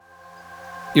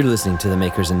You're listening to the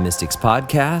Makers and Mystics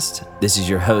podcast. This is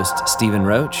your host, Stephen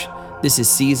Roach. This is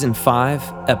Season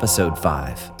 5, Episode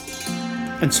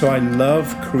 5. And so I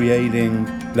love creating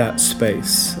that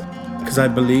space because I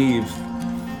believe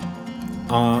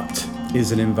art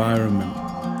is an environment.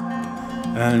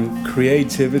 And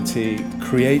creativity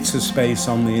creates a space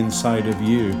on the inside of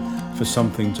you for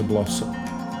something to blossom.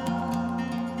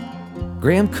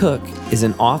 Graham Cooke is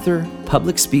an author,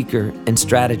 public speaker, and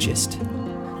strategist.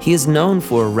 He is known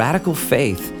for a radical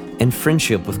faith and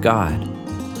friendship with God.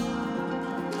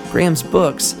 Graham's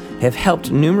books have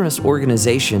helped numerous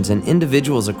organizations and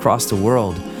individuals across the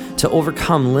world to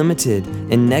overcome limited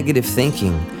and negative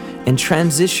thinking and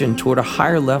transition toward a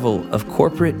higher level of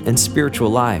corporate and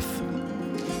spiritual life.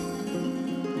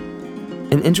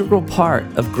 An integral part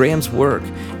of Graham's work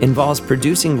involves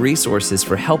producing resources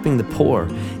for helping the poor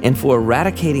and for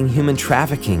eradicating human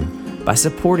trafficking by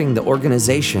supporting the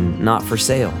organization Not for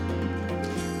Sale.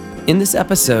 In this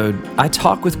episode, I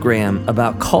talk with Graham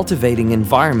about cultivating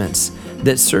environments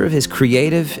that serve his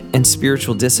creative and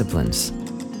spiritual disciplines.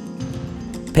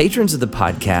 Patrons of the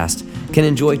podcast can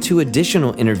enjoy 2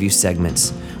 additional interview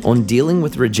segments on dealing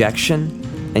with rejection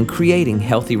and creating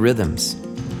healthy rhythms.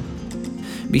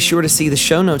 Be sure to see the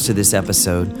show notes of this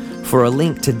episode for a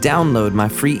link to download my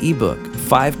free ebook,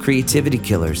 5 Creativity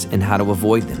Killers and How to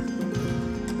Avoid Them.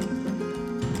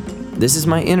 This is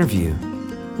my interview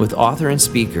with author and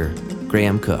speaker,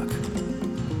 Graham Cooke.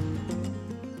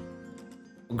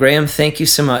 Graham, thank you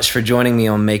so much for joining me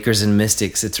on Makers and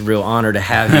Mystics. It's a real honor to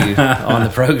have you on the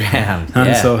program.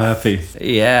 I'm so happy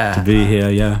to be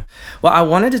here, yeah. Well, I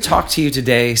wanted to talk to you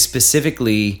today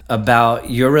specifically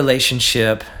about your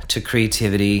relationship to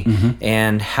creativity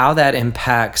and how that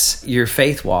impacts your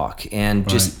faith walk and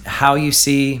just how you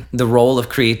see the role of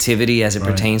creativity as it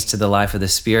pertains to the life of the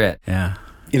Spirit. Yeah.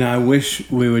 You know, I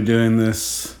wish we were doing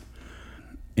this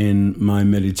in my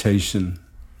meditation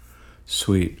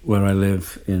suite where I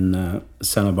live in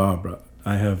Santa Barbara.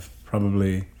 I have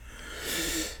probably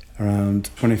around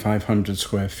 2,500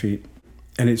 square feet.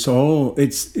 And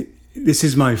this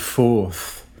is my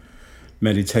 4th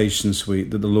meditation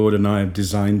suite that the Lord and I have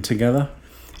designed together.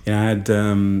 And I had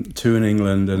 2 in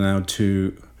England and now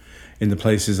 2 in the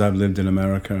places I've lived in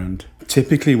America. And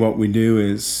typically what we do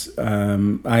is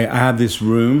I have this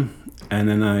room and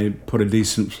then I put a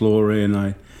decent floor in.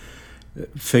 I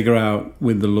figure out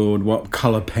with the Lord what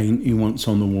color paint he wants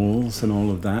on the walls and all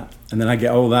of that. And then I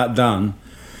get all that done.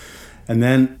 And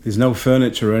then there's no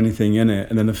furniture or anything in it.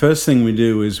 And then the first thing we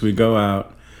do is we go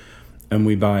out and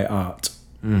we buy art.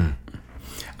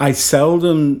 I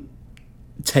seldom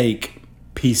take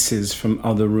pieces from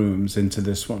other rooms into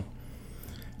this one.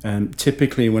 And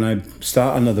typically when I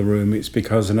start another room, it's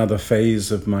because another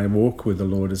phase of my walk with the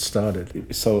Lord has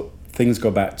started. So things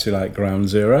go back to like ground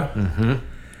zero.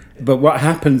 But what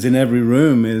happens in every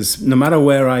room is no matter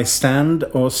where I stand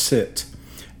or sit,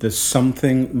 there's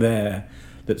something there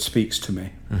that speaks to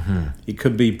me. It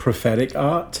could be prophetic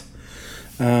art.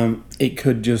 It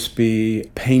could just be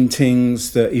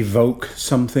paintings that evoke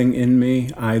something in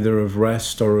me, either of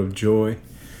rest or of joy.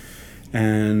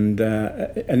 And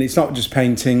it's not just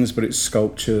paintings, but it's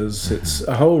sculptures. It's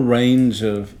a whole range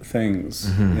of things,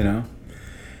 you know.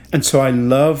 And so I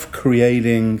love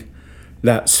creating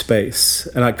that space,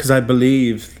 and because I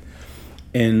believe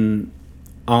in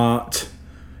art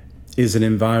is an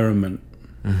environment.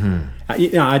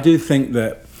 I do think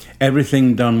that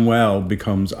everything done well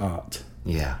becomes art.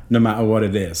 Yeah. No matter what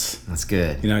it is. That's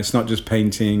good. You know, it's not just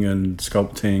painting and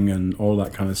sculpting and all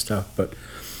that kind of stuff, but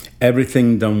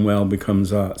everything done well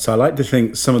becomes art. So I like to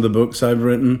think some of the books I've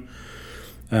written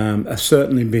have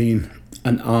certainly been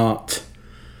an art.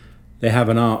 They have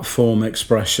an art form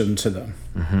expression to them,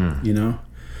 you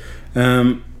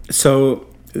know? So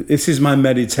this is my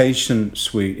meditation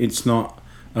suite. It's not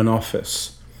an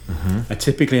office. I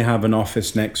typically have an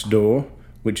office next door,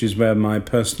 which is where my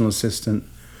personal assistant,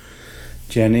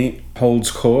 Jenny, holds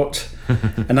court.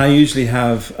 And I usually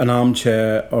have an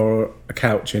armchair or a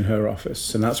couch in her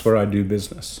office, and that's where I do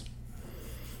business.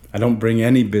 I don't bring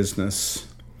any business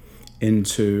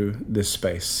into this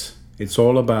space. It's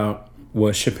all about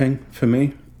worshiping for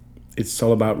me. It's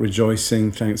all about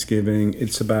rejoicing, thanksgiving.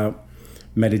 It's about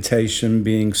meditation,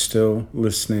 being still,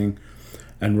 listening,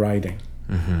 and writing.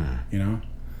 You know?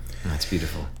 That's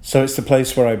beautiful. So it's the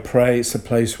place where I pray. It's the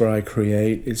place where I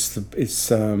create. It's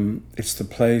the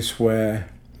place where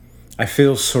I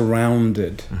feel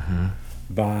surrounded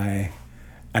by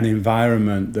an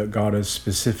environment that God has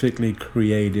specifically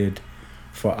created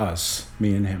for us,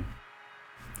 me and Him.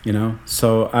 You know,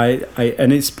 so I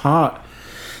and it's part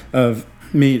of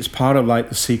me. It's part of like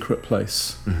the secret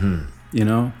place. You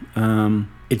know,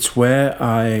 It's where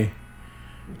I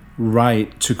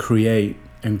write to create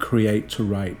and create to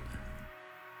write.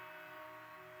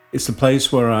 It's the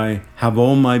place where I have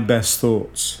all my best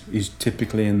thoughts is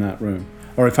typically in that room.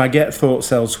 Or if I get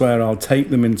thoughts elsewhere, I'll take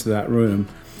them into that room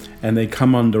and they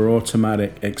come under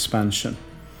automatic expansion.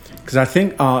 Because I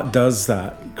think art does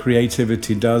that,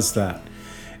 creativity does that.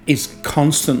 It's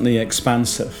constantly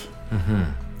expansive.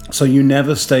 So you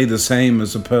never stay the same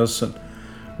as a person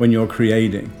when you're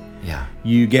creating. Yeah.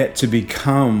 You get to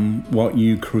become what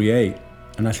you create.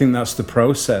 And I think that's the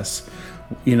process.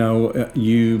 You know,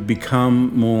 you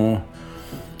become more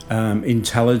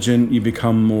intelligent, you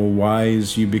become more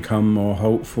wise, you become more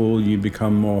hopeful, you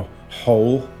become more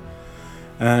whole.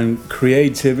 And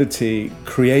creativity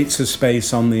creates a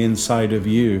space on the inside of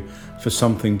you for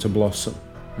something to blossom.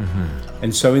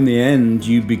 And so in the end,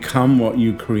 you become what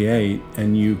you create,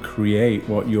 and you create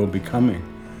what you're becoming.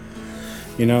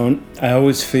 You know, I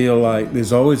always feel like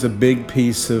there's always a big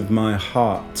piece of my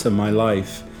heart to my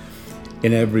life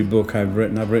in every book I've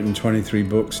written. I've written 23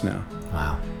 books now.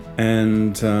 Wow.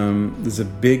 And there's a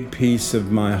big piece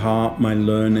of my heart, my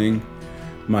learning,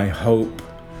 my hope,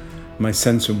 my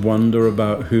sense of wonder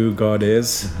about who God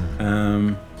is.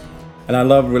 And I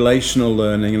love relational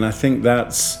learning, and I think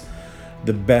that's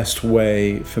the best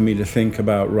way for me to think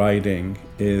about writing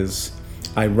is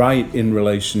I write in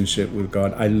relationship with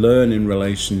God, I learn in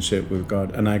relationship with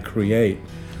God, and I create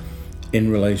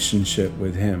in relationship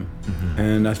with Him.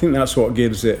 And I think that's what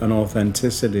gives it an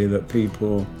authenticity that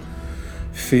people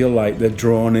feel like they're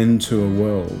drawn into a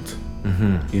world,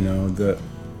 you know, that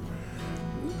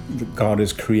God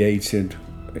has created,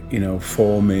 you know,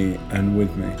 for me and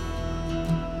with me.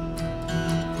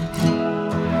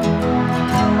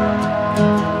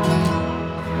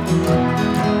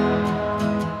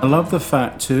 I love the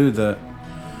fact too that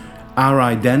our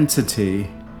identity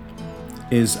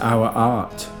is our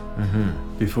art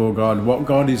before God. What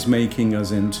God is making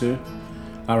us into,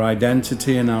 our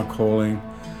identity and our calling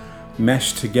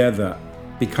mesh together,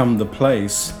 become the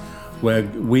place where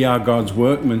we are God's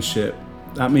workmanship.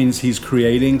 That means He's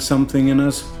creating something in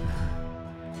us.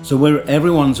 So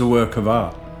everyone's a work of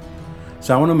art.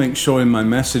 So I want to make sure in my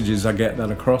messages I get that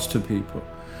across to people.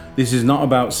 This is not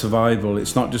about survival.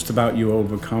 It's not just about you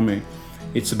overcoming.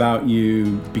 It's about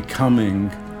you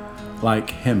becoming like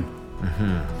Him.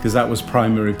 Because that was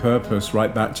primary purpose,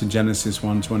 right back to Genesis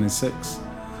 1:26.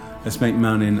 Let's make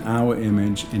man in our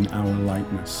image, in our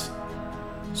likeness.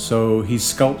 So He's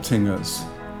sculpting us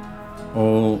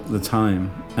all the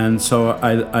time. And so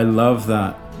I love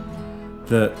that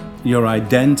your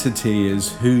identity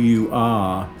is who you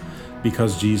are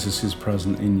because Jesus is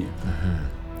present in you.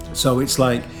 So it's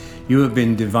like you have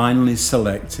been divinely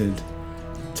selected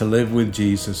to live with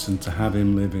Jesus and to have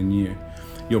Him live in you.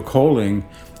 Your calling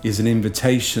is an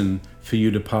invitation for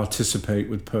you to participate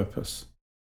with purpose.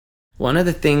 One of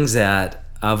the things that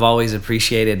I've always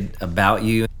appreciated about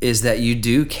you is that you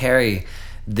do carry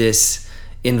this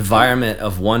environment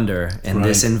of wonder and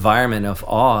this environment of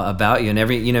awe about you. And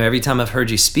every time I've heard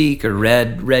you speak or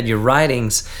read your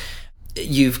writings,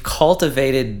 you've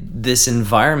cultivated this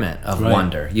environment of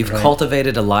wonder. You've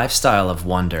cultivated a lifestyle of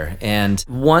wonder, and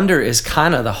wonder is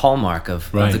kind of the hallmark of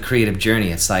the creative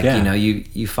journey. It's like,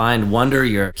 you find wonder,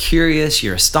 you're curious,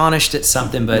 you're astonished at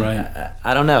something, but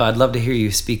I don't know, I'd love to hear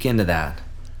you speak into that.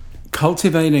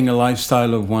 Cultivating a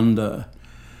lifestyle of wonder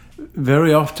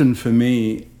very often for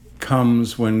me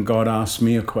comes when God asks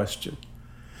me a question.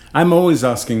 I'm always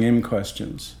asking Him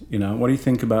questions. What do you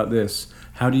think about this?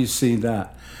 How do you see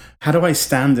that? How do I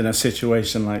stand in a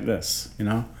situation like this?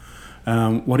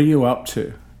 What are you up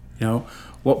to?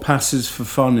 What passes for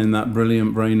fun in that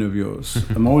brilliant brain of yours?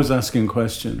 I'm always asking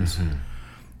questions.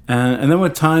 And there were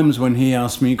times when He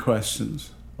asked me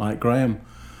questions, like, Graham,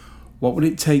 what would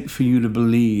it take for you to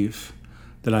believe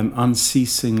that I'm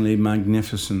unceasingly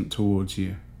magnificent towards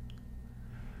you?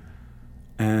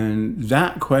 And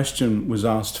that question was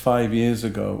asked 5 years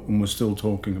ago, and we're still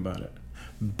talking about it.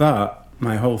 But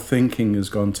my whole thinking has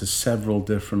gone to several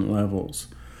different levels,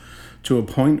 to a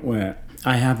point where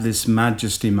I have this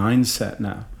majesty mindset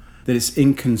now, that it's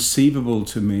inconceivable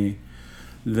to me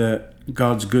that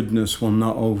God's goodness will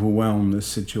not overwhelm this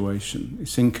situation.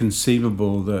 It's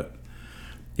inconceivable that,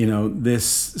 this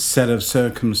set of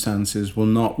circumstances will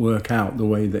not work out the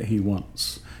way that He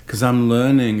wants. Because I'm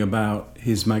learning about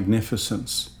His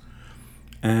magnificence,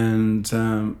 and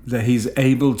that He's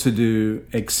able to do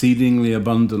exceedingly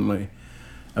abundantly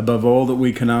above all that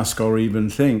we can ask or even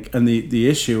think. And the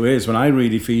issue is, when I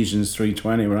read Ephesians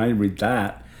 3:20, when I read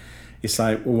that, it's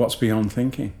like, well, what's beyond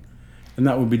thinking? And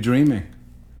that would be dreaming.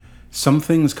 Some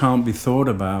things can't be thought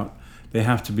about, they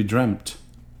have to be dreamt.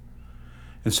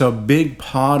 And so a big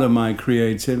part of my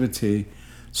creativity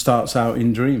starts out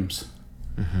in dreams.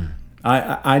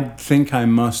 I think I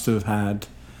must have had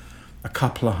a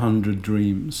couple of hundred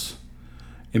dreams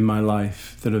in my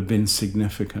life that have been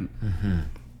significant,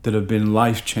 that have been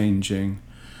life-changing,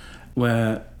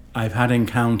 where I've had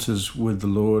encounters with the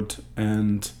Lord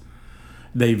and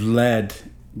they've led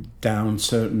down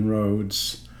certain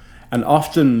roads, and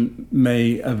often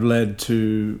may have led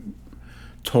to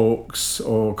talks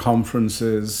or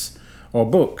conferences or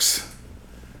books,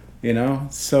 you know.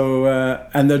 So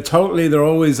and they're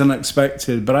always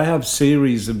unexpected, but I have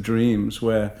series of dreams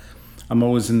where I'm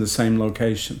always in the same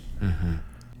location,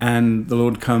 and the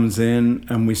Lord comes in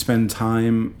and we spend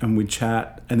time and we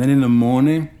chat, and then in the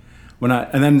morning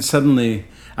and then suddenly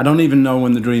I don't even know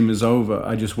when the dream is over.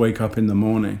 I just wake up in the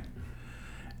morning,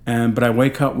 but I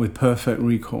wake up with perfect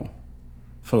recall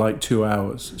for like 2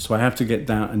 hours. So I have to get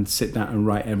down and sit down and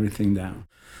write everything down.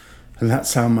 And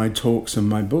that's how my talks and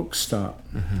my books start.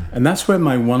 And that's where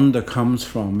my wonder comes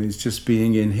from, is just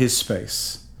being in his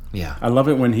space. Yeah. I love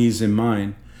it when he's in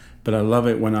mine, but I love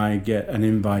it when I get an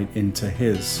invite into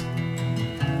his.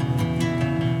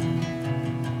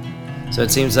 So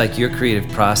it seems like your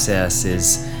creative process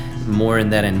is more in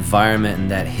that environment and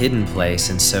that hidden place,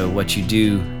 and so what you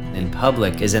do in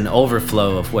public is an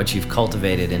overflow of what you've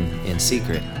cultivated in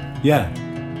secret. Yeah.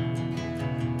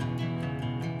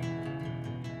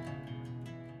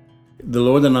 The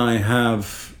Lord and I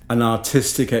have an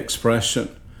artistic expression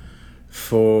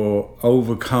for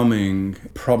overcoming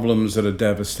problems that are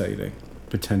devastating,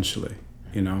 potentially,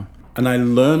 you know. And I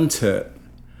learned it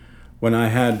when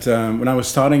I was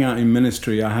starting out in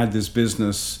ministry. I had this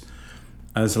business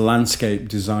as a landscape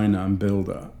designer and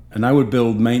builder. And I would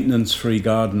build maintenance-free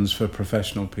gardens for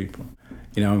professional people.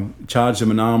 You know, charge them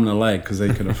an arm and a leg because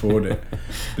they could afford it.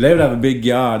 But they would have a big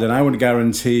yard, and I would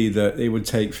guarantee that it would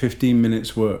take 15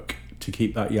 minutes work to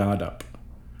keep that yard up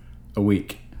a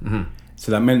week.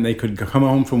 So that meant they could come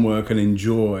home from work and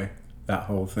enjoy that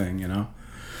whole thing, you know.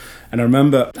 And I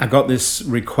remember I got this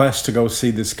request to go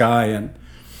see this guy, and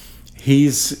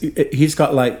he's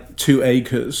got like 2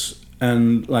 acres,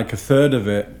 and like a third of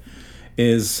it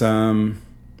is...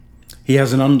 he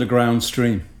has an underground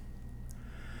stream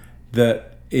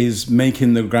that is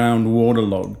making the ground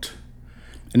waterlogged.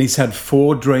 And he's had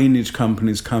 4 drainage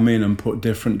companies come in and put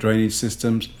different drainage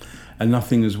systems, and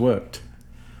nothing has worked.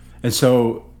 And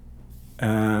so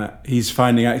he's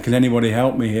finding out, can anybody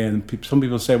help me here? And some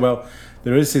people say, well,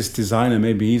 there is this designer,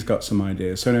 maybe he's got some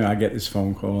ideas. So anyway, I get this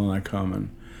phone call and I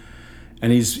come,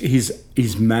 and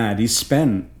he's mad. He's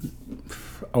spent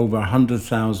over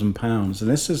 £100,000, and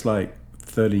this is like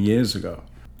 30 years ago,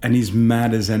 and he's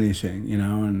mad as anything, you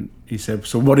know. And he said,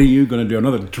 so what are you going to do?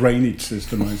 Another drainage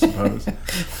system, I suppose.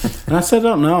 And I said, I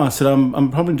don't know. I said, I'm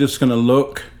probably just going to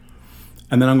look,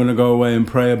 and then I'm going to go away and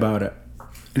pray about it.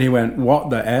 And he went, what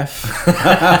the F?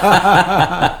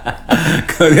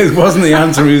 Because it wasn't the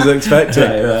answer he was expecting.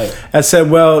 Right. I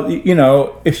said, well, you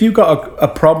know, if you've got a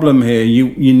problem here,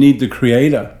 you need the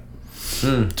creator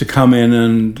to come in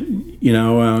and, you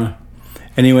know...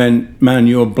 And he went, man,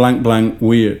 you're blank, blank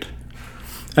weird.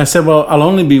 I said, well, I'll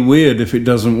only be weird if it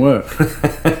doesn't work.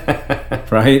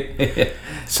 Right? Yeah.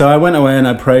 So I went away and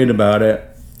I prayed about it.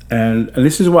 And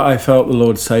this is what I felt the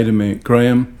Lord say to me,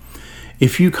 Graham,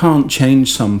 if you can't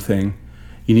change something,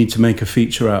 you need to make a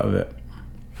feature out of it.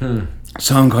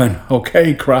 So I'm going,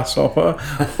 okay, grasshopper,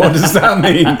 what does that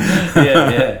mean?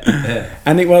 Yeah.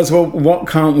 And it was, well, what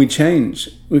can't we change?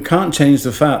 We can't change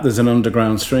the fact there's an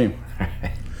underground stream.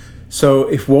 So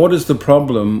if water's the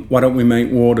problem, why don't we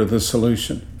make water the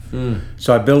solution?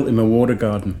 So I built him a water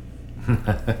garden.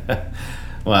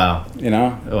 Wow. You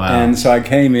know? Wow. And so I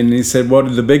came in and he said, what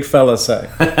did the big fella say?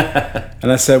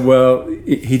 And I said, well,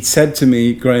 he'd said to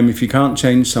me, Graham, if you can't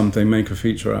change something, make a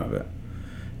feature out of it.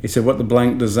 He said, what the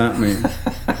blank does that mean?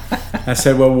 I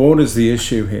said, well, water's the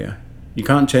issue here. You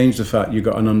can't change the fact you've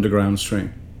got an underground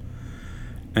stream.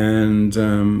 And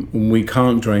we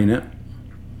can't drain it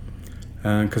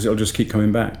because it'll just keep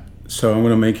coming back. So I'm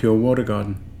going to make you a water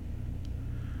garden.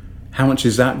 How much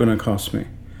is that going to cost me?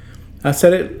 I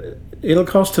said, it'll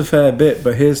cost a fair bit,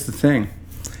 but here's the thing.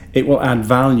 It will add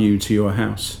value to your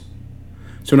house.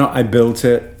 So I built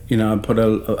it. You know, I put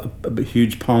a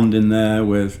huge pond in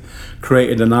there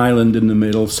created an island in the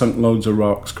middle, sunk loads of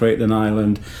rocks, created an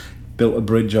island, built a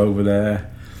bridge over there,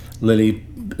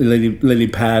 lily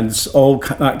pads, all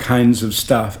that kinds of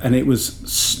stuff. And it was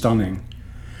stunning.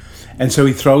 And so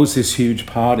he throws this huge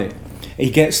party.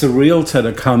 He gets the realtor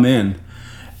to come in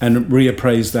and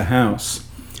reappraise the house.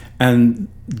 And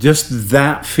just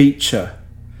that feature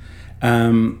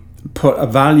put a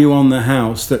value on the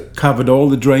house that covered all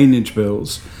the drainage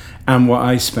bills and what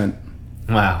I spent.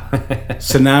 Wow.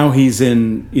 So now he's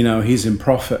in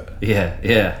profit.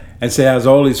 Yeah. And so he has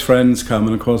all his friends come,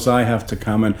 and of course I have to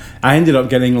come, and I ended up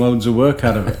getting loads of work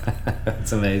out of it.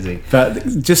 That's amazing. But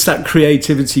just that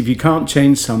creativity, if you can't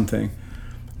change something,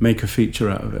 make a feature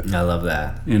out of it. I love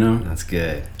that. That's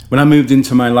good. When I moved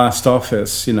into my last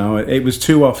office, it was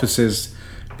 2 offices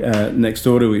next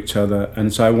door to each other,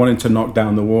 and so I wanted to knock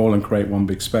down the wall and create one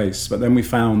big space. But then we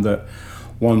found that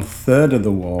 1/3 of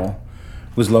the wall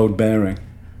was load bearing,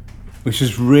 which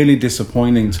is really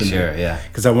disappointing to me. Sure, yeah.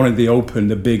 Because I wanted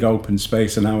the big open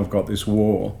space, and now I've got this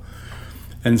wall.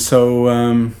 And so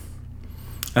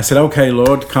I said, okay,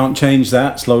 Lord, can't change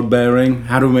that, it's load bearing.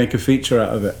 How do we make a feature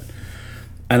out of it?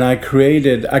 And I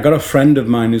got a friend of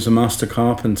mine who's a master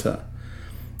carpenter,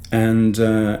 and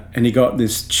he got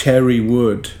this cherry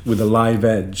wood with a live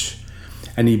edge,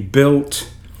 and he built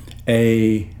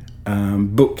a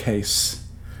bookcase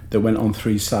that went on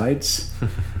 3 sides,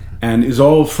 and it was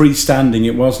all freestanding.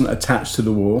 It wasn't attached to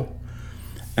the wall,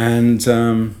 and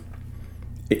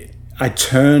I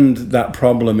turned that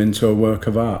problem into a work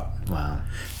of art. Wow.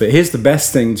 But here's the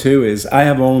best thing too, is I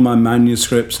have all my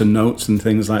manuscripts and notes and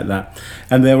things like that,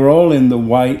 and they were all in the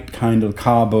white kind of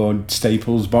cardboard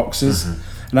Staples boxes.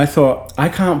 And I thought, I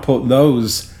can't put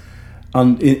those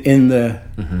in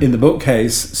the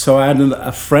bookcase. So I had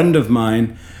a friend of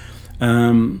mine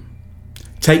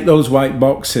take those white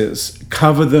boxes,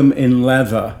 cover them in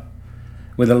leather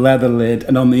with a leather lid,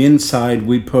 and on the inside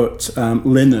we put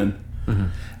linen.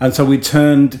 And so we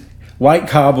turned white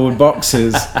cardboard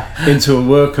boxes into a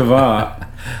work of art,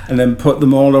 and then put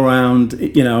them all around,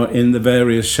 in the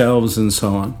various shelves and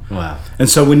so on. Wow. And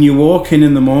so when you walk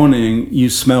in the morning, you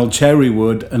smell cherry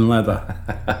wood and leather.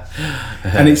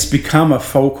 And it's become a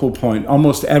focal point.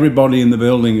 Almost everybody in the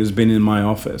building has been in my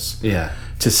office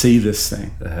to see this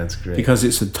thing. That's great. Because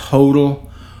it's a total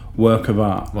work of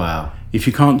art. Wow. If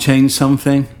you can't change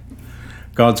something,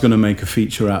 God's going to make a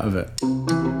feature out of it.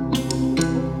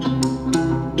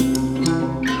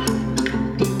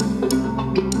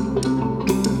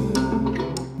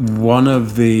 One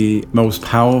of the most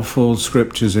powerful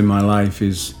scriptures in my life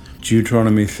is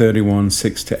Deuteronomy 31,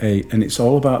 6-8. And it's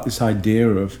all about this idea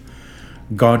of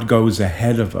God goes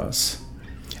ahead of us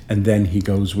and then he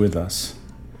goes with us.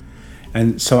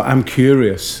 And so I'm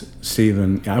curious,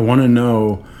 Stephen, I want to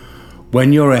know,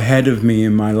 when you're ahead of me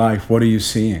in my life, what are you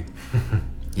seeing?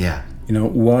 Yeah.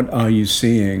 What are you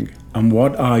seeing, and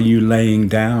what are you laying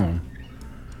down?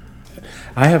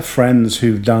 I have friends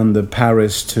who've done the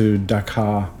Paris to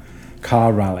Dakar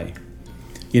car rally,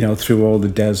 through all the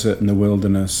desert and the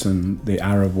wilderness and the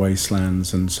Arab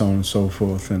wastelands and so on and so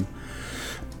forth. And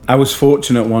I was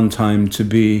fortunate one time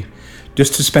to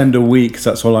spend a week, 'cause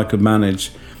that's all I could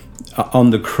manage, on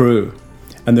the crew.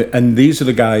 And these are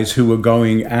the guys who were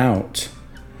going out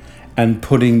and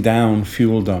putting down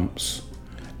fuel dumps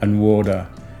and water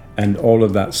and all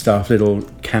of that stuff, little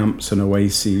camps and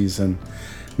oases, and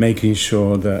making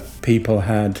sure that people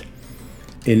had,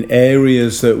 in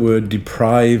areas that were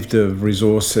deprived of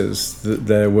resources, that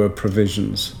there were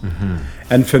provisions.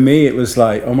 And for me, it was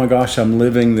like, oh my gosh, I'm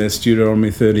living this Deuteronomy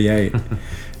 38.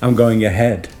 I'm going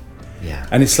ahead. Yeah.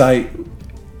 And it's like,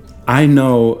 I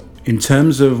know in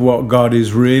terms of what God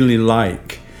is really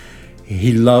like,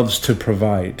 he loves to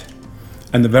provide.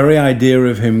 And the very idea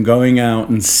of him going out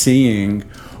and seeing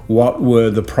what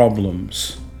were the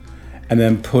problems and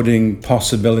then putting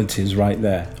possibilities right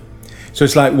there. So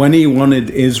it's like when he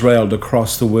wanted Israel to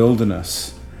cross the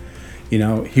wilderness,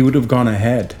 he would have gone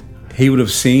ahead. He would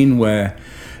have seen where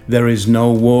there is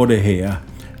no water here,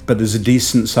 but there's a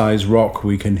decent sized rock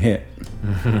we can hit.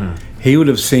 He would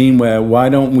have seen why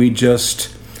don't we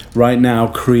just right now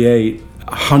create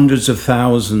hundreds of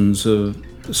thousands of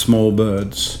small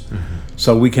birds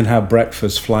so we can have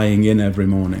breakfast flying in every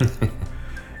morning.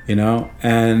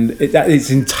 And that is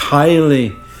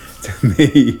entirely, to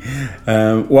me,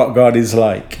 what God is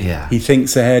like. Yeah. He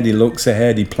thinks ahead, he looks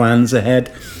ahead, he plans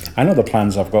ahead. I know the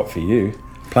plans I've got for you.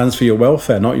 Plans for your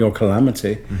welfare, not your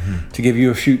calamity, to give you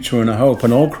a future and a hope.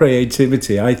 And all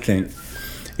creativity, I think,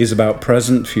 is about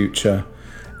present, future,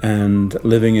 and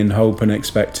living in hope and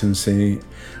expectancy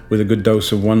with a good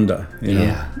dose of wonder.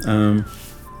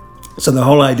 So the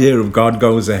whole idea of God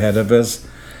goes ahead of us.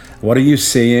 What are you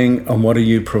seeing and what are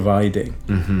you providing?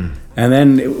 And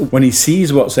then when he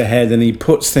sees what's ahead and he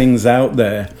puts things out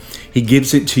there, he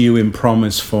gives it to you in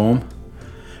promise form.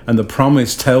 And the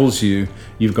promise tells you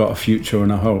you've got a future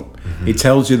and a hope. It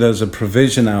tells you there's a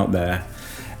provision out there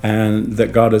and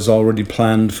that God has already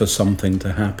planned for something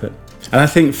to happen. And I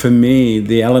think for me,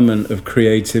 the element of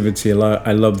creativity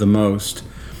I love the most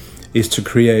is to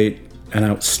create an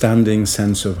outstanding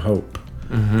sense of hope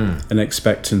and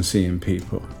expectancy in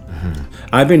people.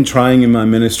 I've been trying in my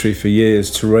ministry for years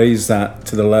to raise that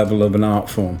to the level of an art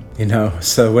form,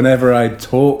 So whenever I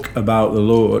talk about the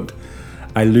Lord,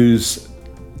 I lose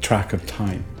track of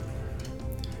time,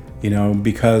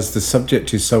 because the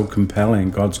subject is so compelling,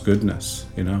 God's goodness,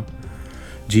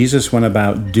 Jesus went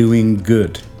about doing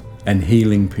good and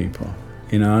healing people,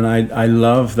 and I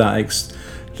love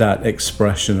that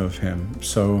expression of him.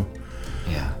 So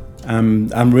Yeah.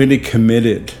 I'm really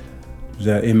committed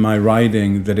that in my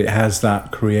writing that it has that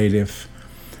creative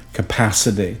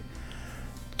capacity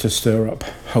to stir up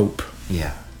hope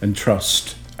Yeah. and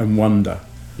trust and wonder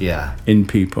Yeah. in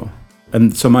people.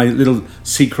 And so my little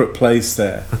secret place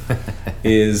there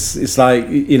it's like,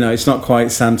 it's not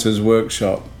quite Santa's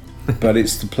workshop, but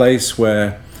it's the place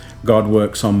where God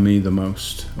works on me the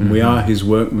most. And we are his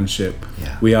workmanship.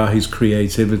 Yeah. We are his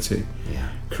creativity, Yeah.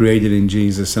 created in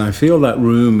Jesus. And I feel that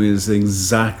room is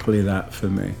exactly that for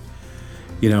me.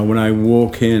 When I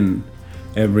walk in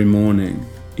every morning,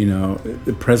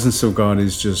 the presence of God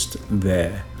is just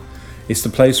there. It's the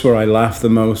place where I laugh the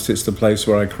most. It's the place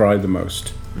where I cry the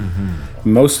most.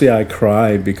 Mostly I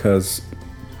cry because,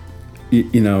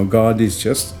 God is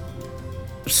just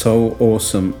so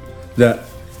awesome that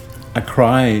I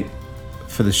cry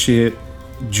for the sheer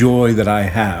joy that I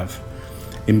have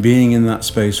in being in that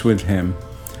space with him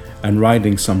and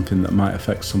writing something that might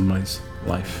affect somebody's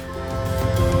life.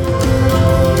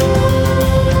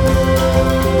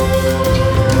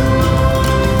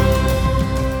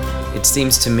 It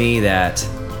seems to me that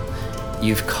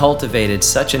you've cultivated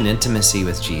such an intimacy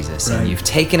with Jesus, Right. and you've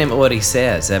taken him at what he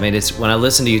says. I mean, it's when I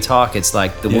listen to you talk, it's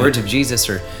like the words of Jesus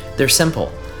they're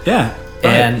simple. Yeah.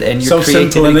 Right. And your so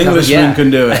simple an creativity comes- Englishman can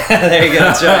do it. There you go.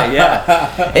 That's right.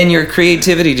 Yeah. And your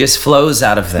creativity just flows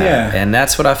out of that. Yeah. And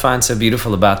that's what I find so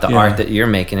beautiful about the Yeah. art that you're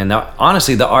making, and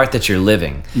honestly, the art that you're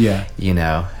living. Yeah.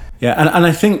 Yeah, and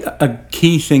I think a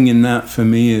key thing in that for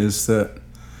me is that,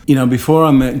 before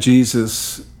I met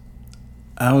Jesus,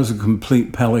 I was a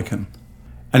complete pelican.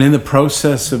 And in the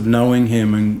process of knowing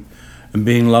him and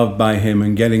being loved by him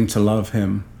and getting to love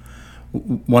him,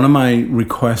 one of my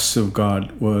requests of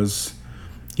God was,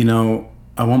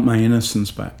 I want my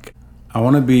innocence back. I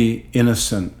want to be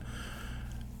innocent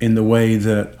in the way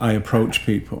that I approach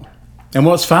people. And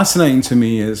what's fascinating to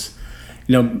me is,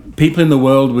 people in the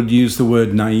world would use the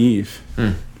word naive.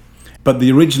 But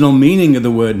the original meaning of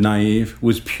the word naive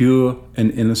was pure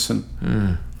and innocent,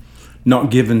 not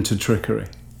given to trickery.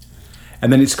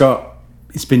 And then it's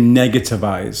been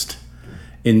negativized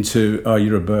into, oh,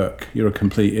 you're a Burke, you're a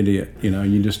complete idiot,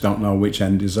 you just don't know which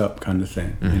end is up kind of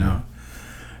thing,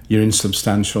 You're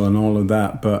insubstantial and all of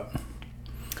that. But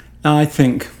I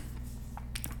think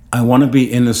I want to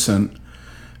be innocent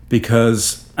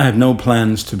because I have no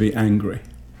plans to be angry.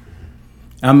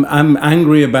 I'm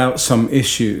angry about some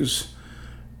issues.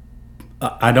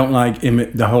 I don't like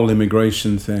the whole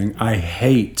immigration thing. I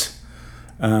hate,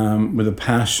 with a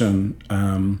passion,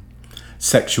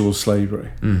 sexual slavery.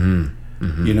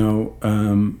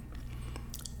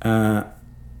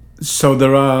 So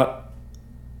there are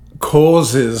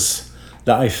causes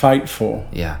that I fight for.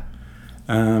 Yeah.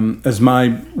 As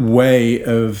my way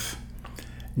of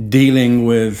dealing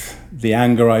with the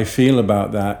anger I feel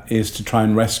about that is to try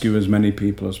and rescue as many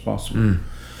people as possible.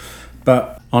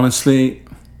 But honestly,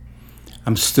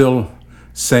 I'm still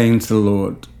saying to the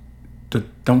Lord,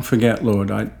 don't forget,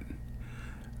 Lord, I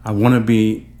want to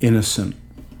be innocent,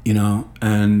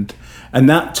 and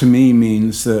that to me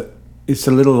means that it's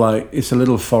a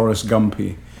little Forrest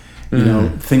Gumpy,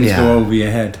 things go over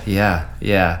your head. Yeah.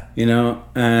 Yeah.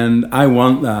 And I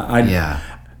want that.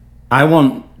 I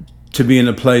want to be in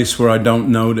a place where I don't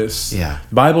notice. Yeah.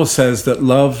 The Bible says that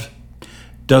love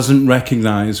doesn't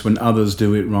recognize when others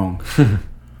do it wrong.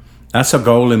 That's a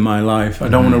goal in my life. I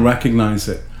don't want to recognize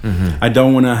it. I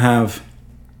don't want to have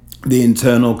the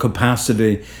internal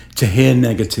capacity to hear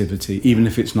negativity, even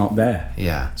if it's not there.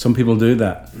 Yeah. Some people do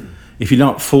that. If you're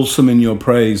not fulsome in your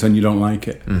praise and you don't like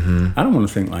it, I don't want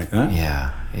to think like that.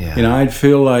 Yeah. Yeah. I'd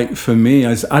feel like for me,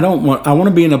 I want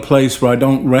to be in a place where I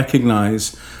don't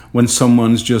recognize when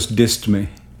someone's just dissed me.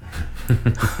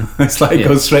 It's like it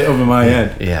goes straight over my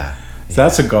head. Yeah. So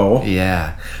that's a goal.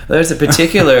 Yeah. There's a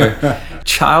particular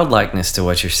childlikeness to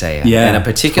what you're saying. Yeah, And a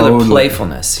particular totally.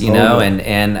 playfulness,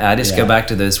 and I just go back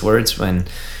to those words when,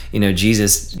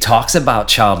 Jesus talks about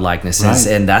childlikeness, Right.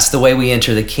 and that's the way we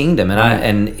enter the kingdom.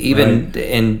 And even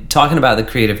in talking about the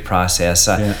creative process,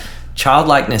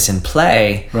 childlikeness in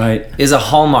play Right. is a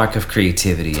hallmark of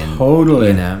creativity. And,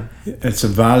 Totally. It's a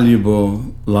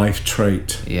valuable life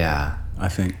trait, Yeah. I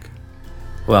think.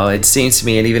 Well, it seems to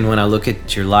me, and even when I look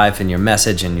at your life and your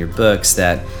message and your books,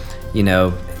 that, you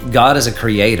know, God is a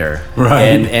creator. Right.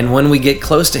 And when we get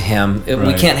close to him, we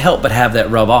Right. can't help but have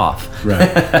that rub off. Right.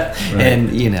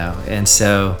 And, you know, and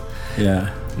so, Yeah.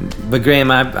 but Graham,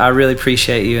 I really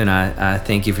appreciate you, and I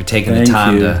thank you for taking Thank the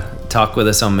time you. to talk with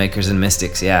us on Makers and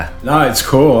Mystics. Yeah. No, it's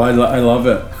cool. I love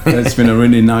it. It's been a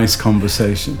really nice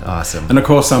conversation. Awesome. And of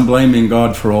course, I'm blaming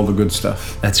God for all the good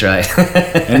stuff. That's right.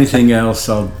 Anything else,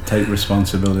 I'll take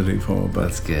responsibility for. But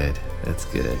That's good. That's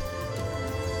good.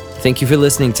 Thank you for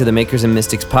listening to the Makers and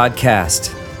Mystics podcast.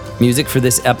 Music for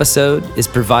this episode is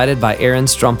provided by Aaron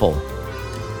Strumpel.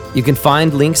 You can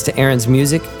find links to Aaron's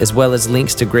music as well as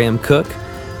links to Graham Cook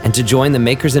and to join the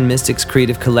Makers and Mystics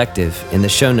Creative Collective in the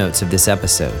show notes of this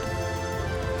episode.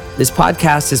 This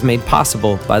podcast is made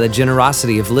possible by the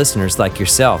generosity of listeners like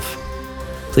yourself.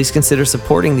 Please consider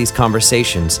supporting these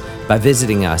conversations by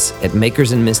visiting us at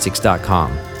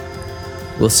makersandmystics.com.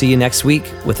 We'll see you next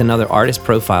week with another artist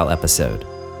profile episode.